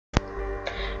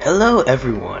Hello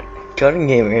everyone, Coding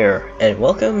Gamer here, and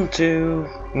welcome to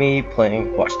me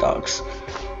playing Watch Dogs.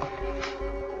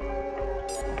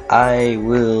 I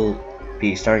will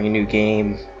be starting a new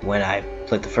game. When I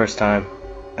played the first time,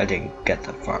 I didn't get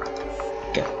that far.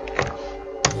 Okay.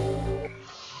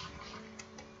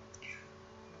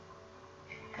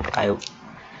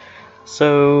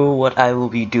 So what I will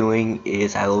be doing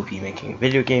is I will be making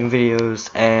video game videos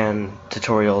and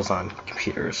tutorials on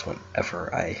computers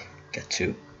whenever I get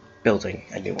to building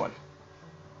a new one.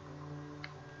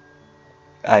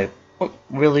 I won't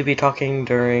really be talking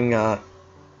during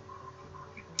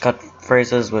cut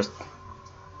phrases with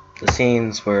the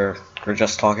scenes where we're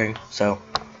just talking, so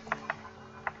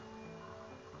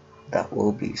that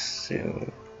will be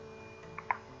soon.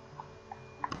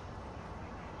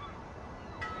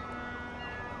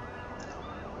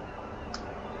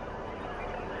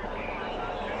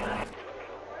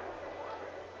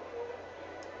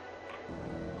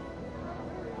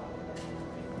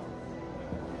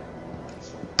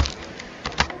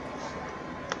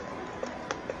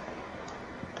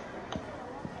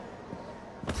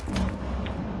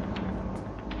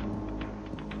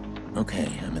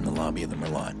 Okay, I'm in the lobby of the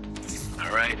Merlot.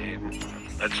 Alright,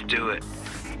 let's do it.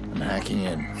 I'm hacking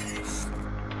in.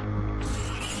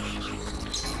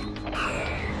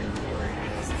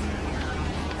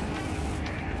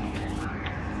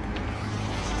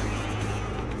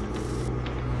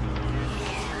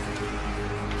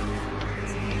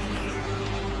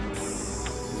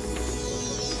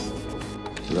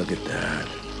 Look at that.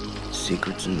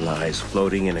 Secrets and lies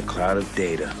floating in a cloud of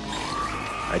data.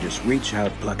 I just reach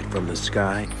out, pluck it from the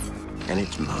sky, and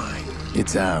it's mine.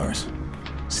 It's ours.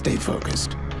 Stay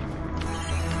focused.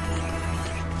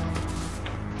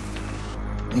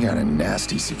 You got a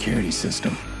nasty security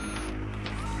system.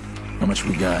 How much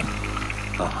we got?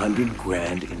 100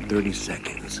 grand in 30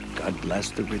 seconds. God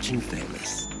bless the rich and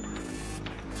famous.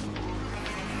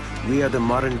 We are the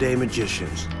modern-day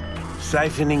magicians,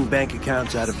 siphoning bank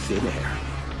accounts out of thin air.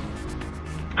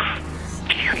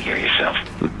 Do you hear yourself?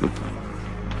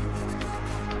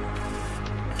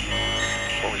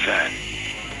 What was that?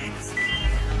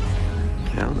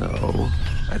 Hello.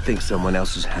 I think someone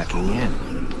else is hacking in.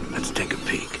 Let's take a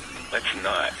peek. Let's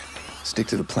not. Stick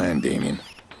to the plan, Damien.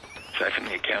 Siphon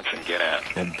the accounts and get out.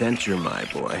 Adventure, my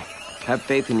boy. Have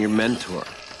faith in your mentor.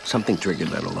 Something triggered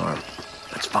that alarm.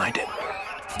 Let's find it.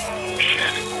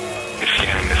 Shit. It's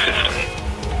scanning the system.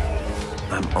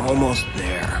 I'm almost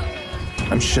there.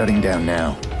 I'm shutting down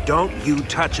now. Don't you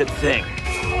touch a thing.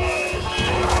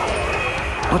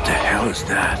 What the hell is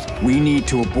that? We need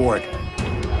to abort.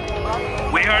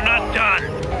 We are not done.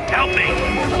 Help me.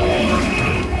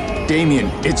 Damien,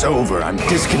 it's over. I'm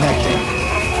disconnecting.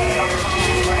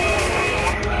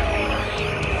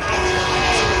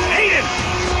 Hayden!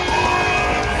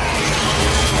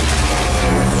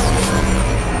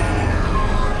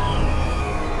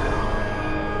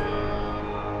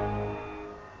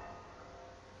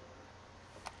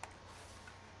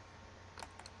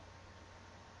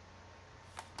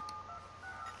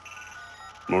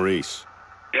 Maurice.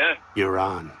 Yeah? You're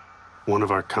on. One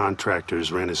of our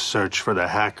contractors ran a search for the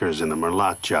hackers in the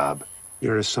Merlot job.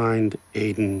 You're assigned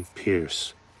Aiden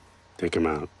Pierce. Take him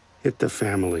out. Hit the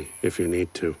family if you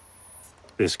need to.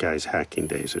 This guy's hacking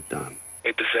days are done.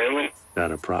 Hit the family?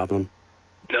 That a problem?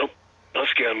 Nope.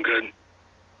 Husky, I'm good.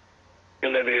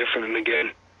 You'll never hear from him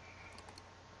again.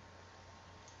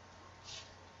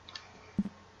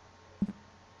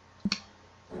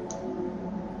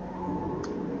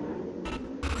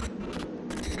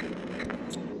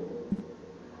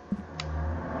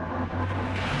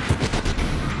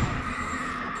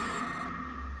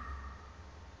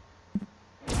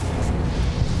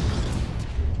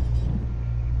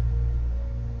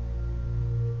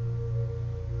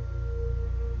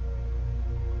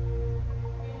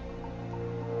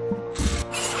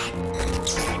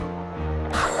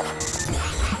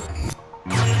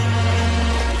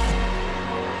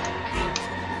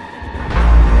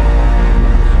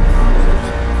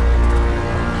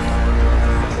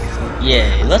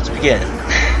 Yay, let's begin.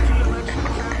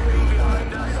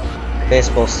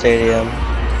 Baseball stadium.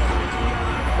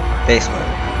 Basement.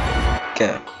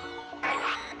 Okay.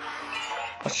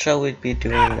 What shall we be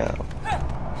doing now?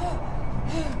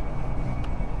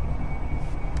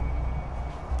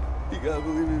 You gotta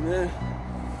believe me, man.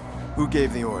 Who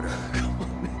gave the order?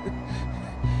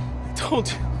 I told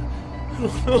you. I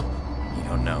don't know. You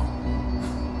don't know.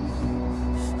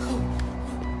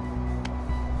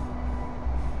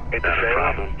 Hit the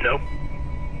family? Nope.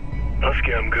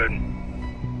 Husky, I'm good.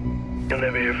 You'll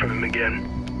never hear from him again.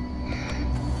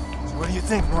 So what do you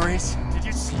think, Maurice? Did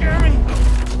you scare me?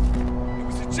 It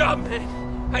was a job,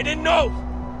 man. I didn't know.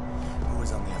 Who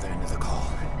was on the other end of the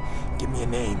call? Give me a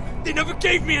name. They never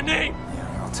gave me a name.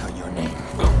 Yeah, I'll tell you her name.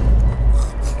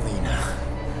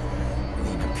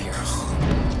 Lena Pierce.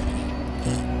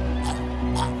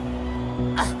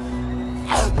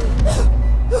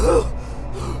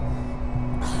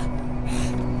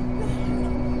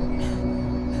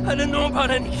 I didn't know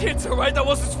about any kids, all right? That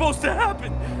wasn't supposed to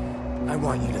happen. I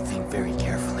want you to think very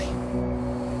carefully.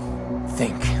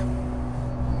 Think.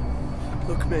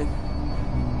 Look, man.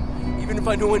 Even if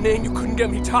I knew a name, you couldn't get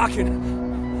me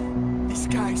talking. These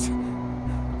guys...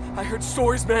 I heard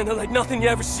stories, man, that like nothing you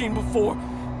ever seen before.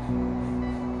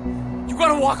 You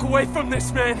gotta walk away from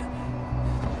this, man.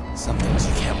 Some things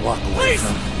you can't walk away Please!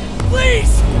 from.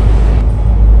 Please!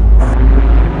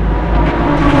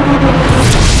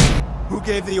 Who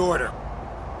gave the order?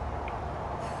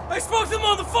 I spoke to them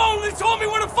on the phone. They told me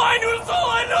where to find you. That's all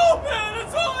I know, man.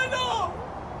 That's all I know.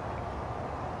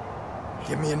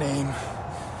 Give me a name.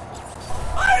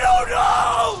 I don't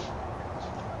know.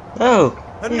 Oh,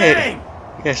 A yeah. name!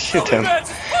 Yeah, shoot Kill me, him. man.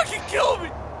 Just fucking kill me.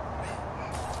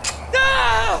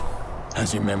 Ah!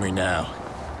 How's your memory now?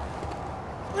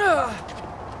 Ah!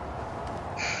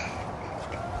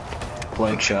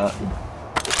 Blank shot.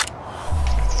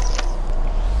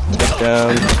 Get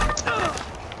down.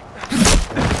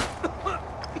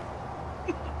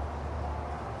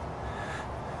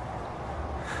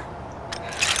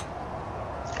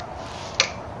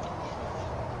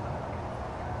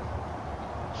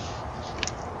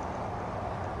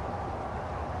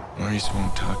 Maurice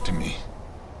won't talk to me,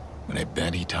 but I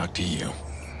bet he talked to you.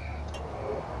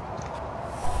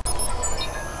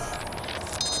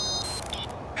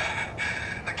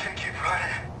 I can't keep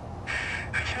running.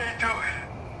 I can't do it.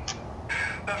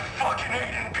 That fucking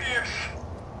Aiden Pierce.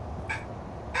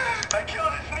 I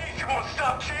killed his niece. He won't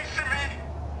stop chasing me.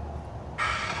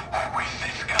 Who is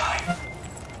this guy?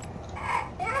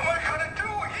 What am I gonna do?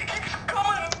 He keeps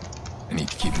coming. I need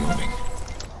to keep moving.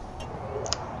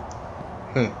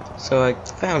 So I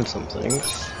found some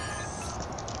things.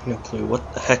 No clue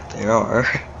what the heck they are.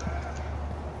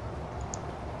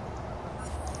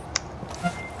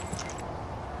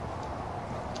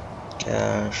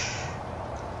 Gosh.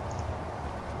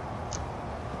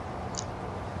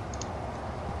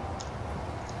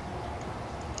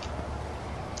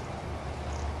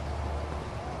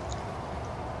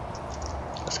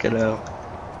 Let's get out.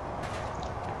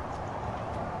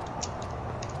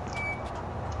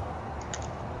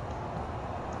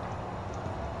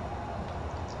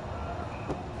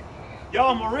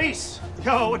 Yo, Maurice!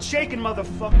 Yo, what's shaking,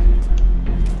 motherfucker?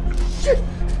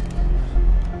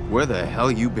 Where the hell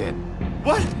you been?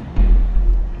 What?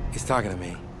 He's talking to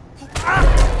me.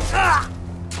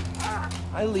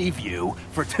 I leave you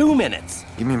for 2 minutes.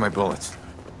 Give me my bullets.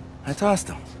 I tossed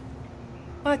him.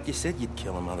 What? You said you'd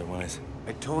kill him otherwise.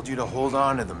 I told you to hold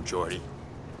on to them, Jordy.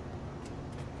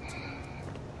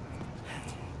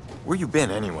 Where you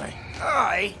been, anyway?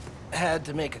 I had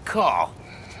to make a call.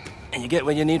 And you get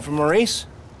what you need from Maurice?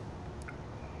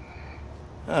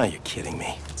 Oh, you're kidding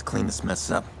me. Let's clean this mess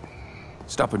up.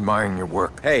 Stop admiring your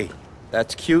work. Hey,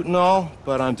 that's cute and all,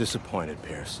 but I'm disappointed,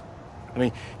 Pierce. I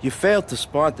mean, you failed to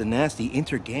spot the nasty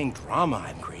inter-gang drama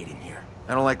I'm creating here.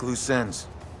 I don't like loose ends.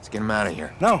 Let's get him out of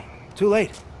here. No, too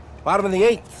late. Bottom of the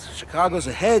 8th. Chicago's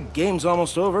ahead. Game's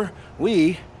almost over.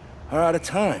 We are out of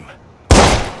time.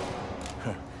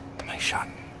 Huh. Nice shot.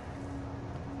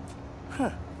 Huh.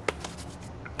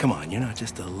 Come on, you're not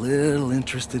just a little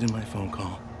interested in my phone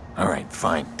call. All right,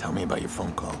 fine. Tell me about your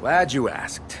phone call. Glad you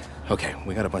asked. Okay,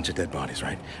 we got a bunch of dead bodies,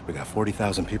 right? We got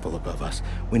 40,000 people above us.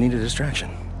 We need a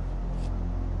distraction.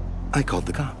 I called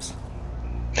the cops.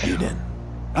 You did.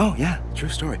 Oh, yeah, true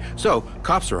story. So,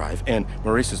 cops arrive, and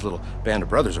Maurice's little band of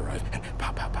brothers arrive, and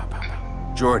pow, pow, pow, pow,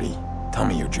 pow. Jordy, tell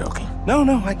me you're joking. No,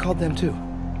 I called them too.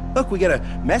 Look, we get a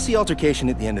messy altercation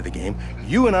at the end of the game.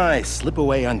 You and I slip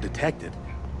away undetected.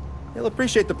 They'll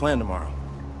appreciate the plan tomorrow.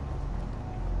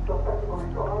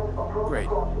 Great.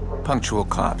 Punctual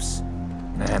cops.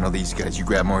 Now handle these guys. You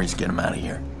grab Maurice, get him out of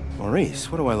here. Maurice,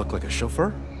 what do I look like, a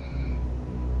chauffeur?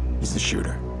 He's the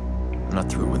shooter. I'm not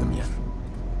through with him yet.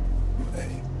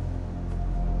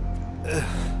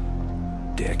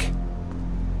 Dick.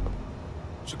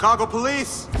 Chicago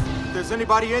Police! If there's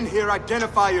anybody in here,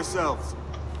 identify yourselves.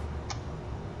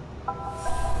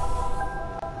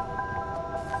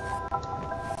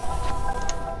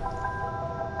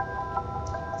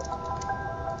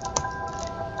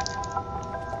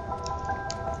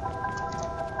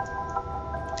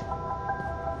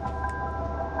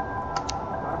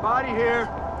 Got a body here.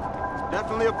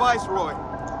 Definitely a Viceroy.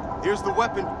 Here's the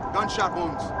weapon. Gunshot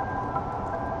wounds.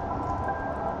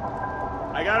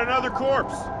 I got another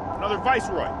corpse. Another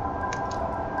Viceroy.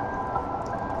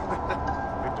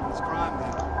 Victimless crime,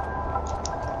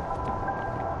 man.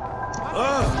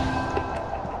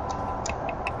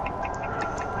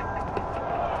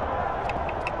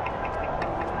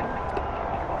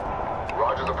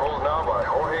 Rogers opposed now by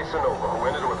Jorge Sonova, who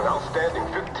ended with an outstanding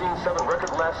 15-7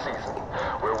 record last season.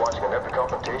 We're watching an epic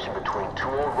confrontation between two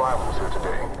old rivals here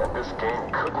today, and this game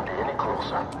couldn't be any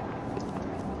closer.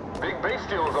 Big base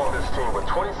steals on this team with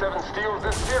 27 steals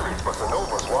this series, but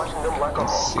Sonova's watching them like a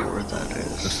Let's see hawk. where that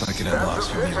is. Looks like it unlocks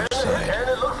from either side. And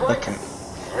it looks like, Okay.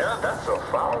 yeah, that's a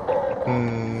foul ball.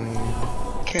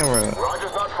 Camera.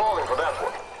 Rogers not falling for that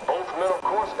one. Both men, of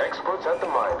course, experts at the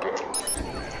mind game.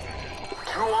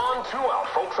 2 on, 2 out,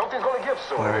 folks. Something's gonna give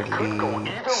soon. It could go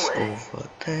either way. Over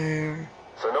there.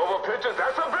 Sonova pitches.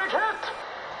 That's a big hit.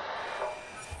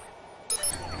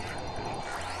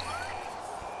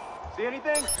 See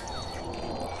anything?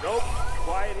 Nope.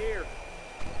 Quiet here.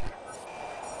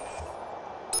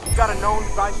 You got a known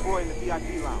Viceroy in the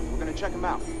VIP lounge. We're gonna check him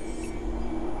out.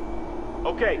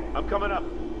 Okay, I'm coming up.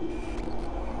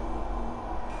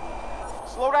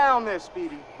 Slow down there,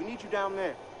 Speedy. We need you down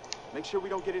there. Make sure we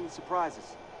don't get any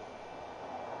surprises.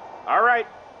 All right.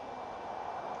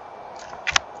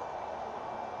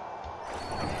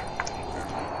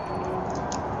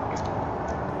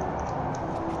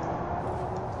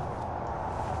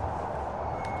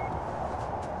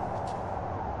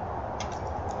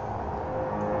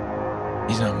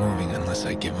 He's not moving unless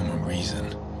I give him a reason.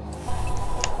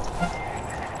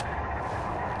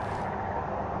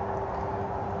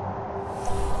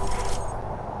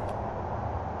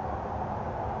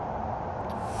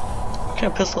 What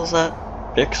kind of pistol is that?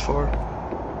 Bix for?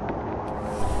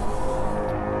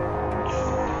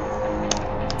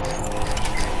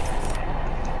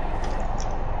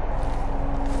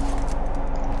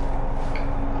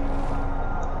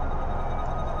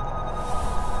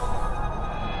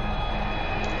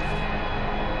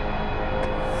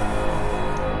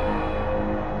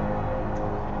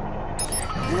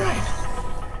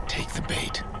 Right. Take the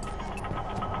bait.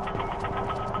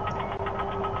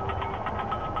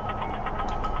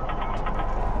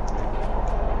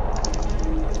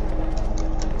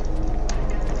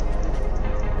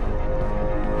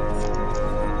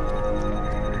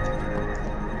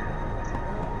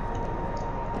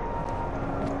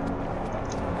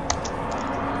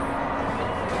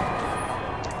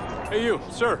 Hey, you,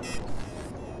 sir.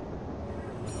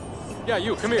 Yeah,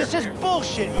 you, come here. This is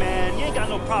bullshit, man. You ain't got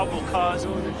no probable cause.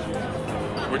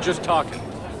 We're just talking.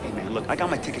 Hey, man, look, I got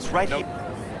my tickets right here.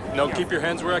 No, keep your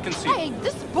hands where I can see. Hey,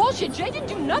 this is bullshit. Jay didn't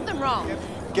do nothing wrong.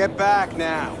 Get back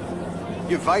now.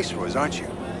 You're Viceroys, aren't you?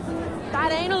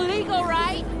 That ain't illegal,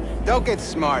 right? Don't get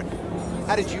smart.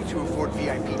 How did you two afford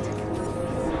VIP tickets?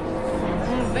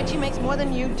 Bet she makes more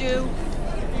than you do.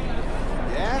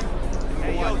 Yeah?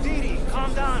 Hey, yo, Didi,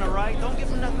 calm down, all right? Don't give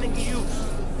him nothing to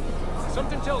use.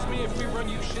 Something tells me if we run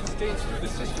you shit stains through the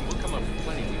system, we'll come up with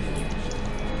plenty we can use.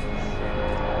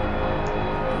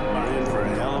 I'm in for a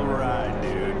hell of a ride,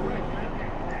 dude.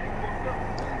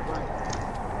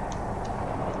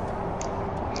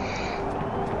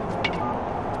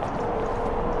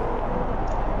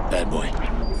 Bad boy.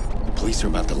 The police are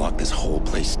about to lock this whole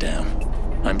place down.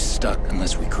 I'm stuck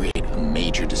unless we create a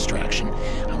major distraction.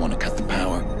 I want to cut the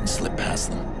power and slip past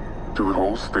them. To the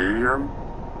whole stadium?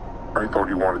 I thought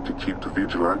you wanted to keep the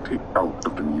vigilante out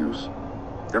of the news.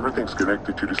 Everything's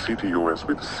connected to the CTOS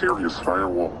with a serious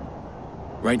firewall.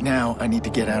 Right now, I need to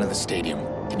get out of the stadium.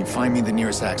 Can you find me the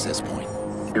nearest access point?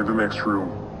 In the next room.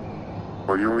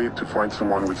 But you'll need to find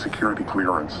someone with security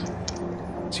clearance.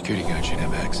 Security guard should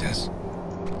have access.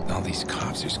 With all these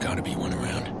cops, there's gotta be one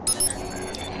around.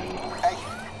 Hey,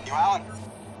 you Alan?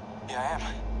 Yeah, I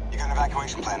am. You got an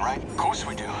evacuation plan, right? Of course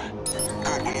we do.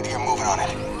 Good, we need to get moving on it.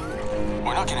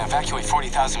 We're not gonna evacuate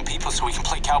 40,000 people so we can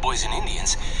play cowboys and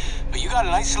Indians. But you got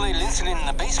an isolated incident in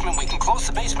the basement, we can close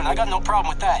the basement. I got no problem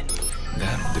with that.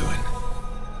 That'll do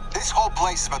it. This whole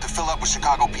place is about to fill up with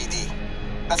Chicago PD.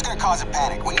 That's gonna cause a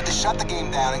panic. We need to shut the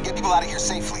game down and get people out of here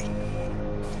safely.